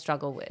all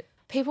struggle with.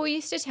 People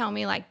used to tell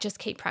me just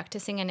keep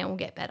practicing and it will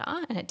get better,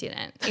 and it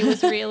didn't.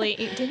 It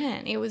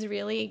didn't. It was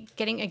really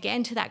getting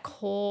again to that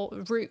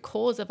root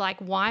cause of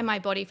why my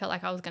body felt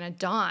like I was going to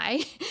die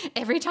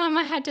every time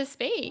I had to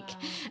speak.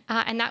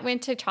 Wow. And that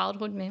went to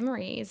childhood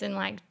memories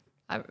and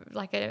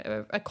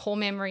a core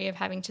memory of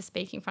having to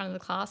speak in front of the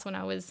class when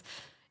I was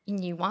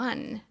in year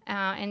one.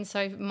 And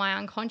so my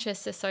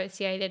unconscious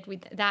associated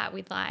with that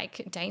with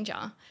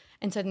danger.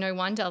 And so no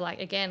wonder,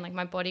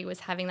 my body was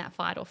having that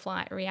fight or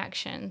flight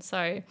reaction.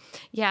 So,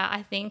 yeah,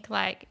 I think,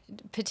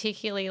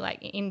 particularly,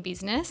 in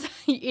business,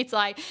 it's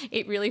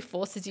it really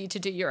forces you to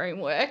do your own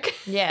work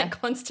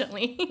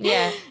constantly.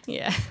 Yeah.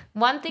 Yeah.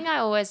 One thing I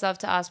always love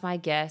to ask my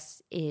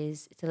guests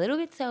is, it's a little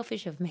bit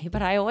selfish of me,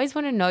 but I always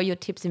want to know your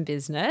tips in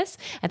business.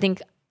 I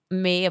think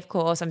me, of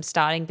course, I'm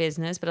starting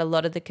business, but a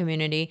lot of the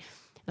community,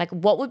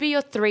 what would be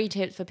your 3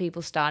 tips for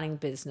people starting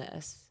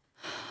business?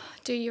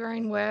 Do your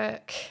own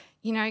work.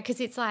 you know, because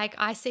it's like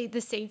I see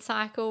the seed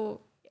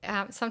cycle,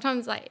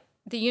 sometimes like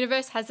the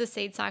universe has the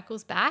seed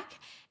cycles back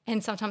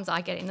and sometimes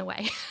I get in the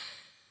way.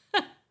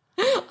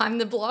 I'm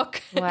the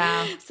block.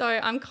 Wow. So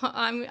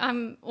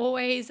I'm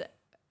always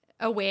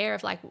aware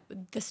of like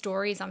the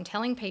stories I'm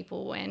telling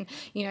people, and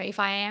you know, if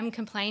I am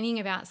complaining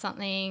about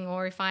something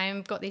or if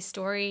I've got this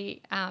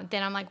story,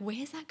 then I'm like,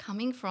 where's that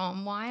coming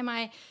from? Why am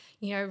I,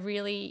 you know,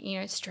 really, you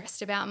know,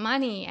 stressed about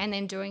money, and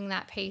then doing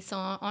that piece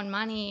on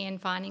money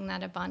and finding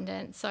that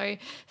abundance. So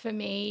for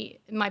me,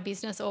 my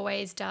business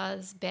always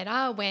does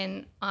better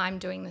when I'm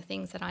doing the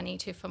things that I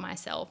need to for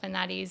myself, and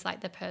that is like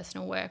the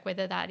personal work,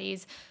 whether that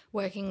is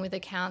working with a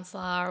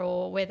counselor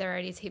or whether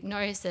it is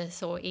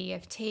hypnosis or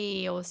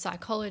EFT or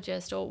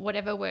psychologist or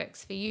whatever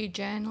works for you,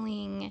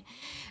 journaling,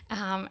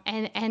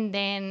 and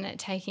then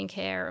taking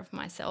care of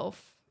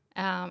myself.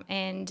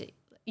 And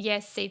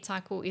yes, seed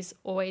cycle is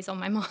always on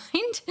my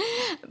mind,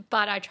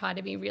 but I try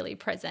to be really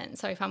present.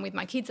 So if I'm with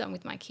my kids, I'm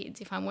with my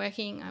kids. If I'm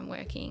working, I'm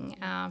working,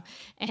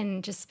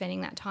 and just spending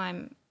that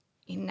time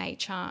in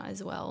nature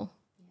as well.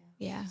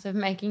 Yeah. So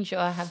making sure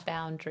I have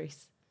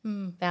boundaries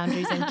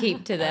and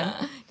keep to them.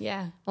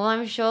 Yeah. Well,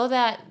 I'm sure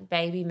that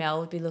baby Mel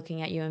would be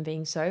looking at you and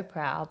being so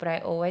proud, but I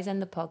always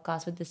end the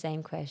podcast with the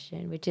same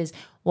question, which is,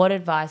 what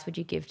advice would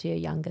you give to your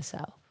younger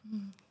self?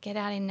 Get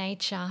out in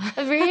nature.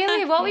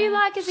 Really? What were you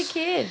like as a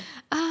kid?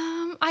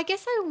 I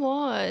guess I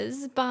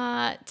was,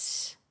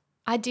 but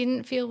I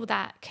didn't feel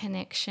that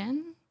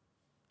connection.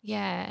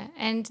 Yeah,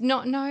 and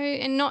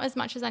not as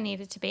much as I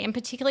needed to be, and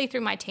particularly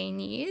through my teen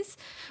years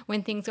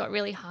when things got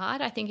really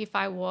hard. I think if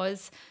I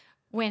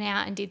went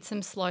out and did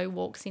some slow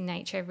walks in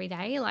nature every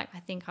day, like I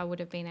think I would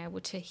have been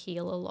able to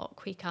heal a lot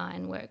quicker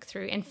and work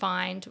through and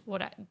find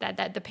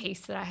the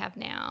peace that I have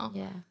now.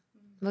 Yeah.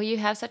 Well, you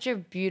have such a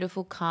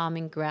beautiful,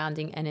 calming,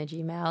 grounding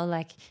energy, Mel.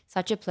 Like,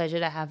 such a pleasure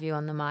to have you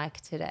on the mic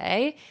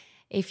today.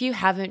 If you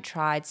haven't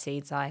tried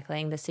seed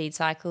cycling, the seed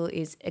cycle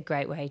is a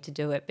great way to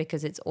do it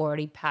because it's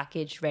already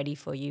packaged ready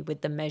for you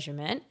with the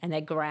measurement and they're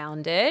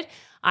grounded.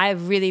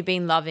 I've really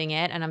been loving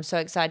it, and I'm so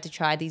excited to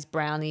try these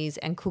brownies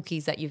and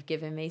cookies that you've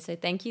given me. So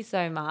thank you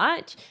so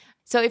much.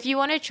 So if you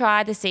want to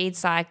try the seed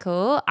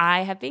cycle,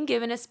 I have been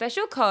given a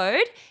special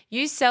code.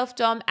 Use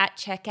SelfDom at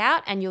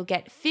checkout and you'll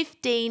get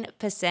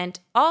 15%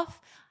 off.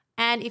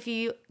 And if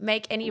you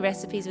make any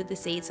recipes with the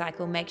seed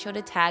cycle, make sure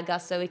to tag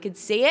us so we could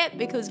see it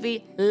because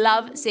we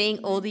love seeing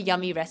all the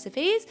yummy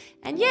recipes.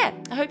 And yeah,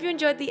 I hope you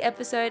enjoyed the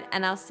episode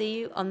and I'll see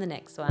you on the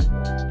next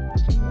one.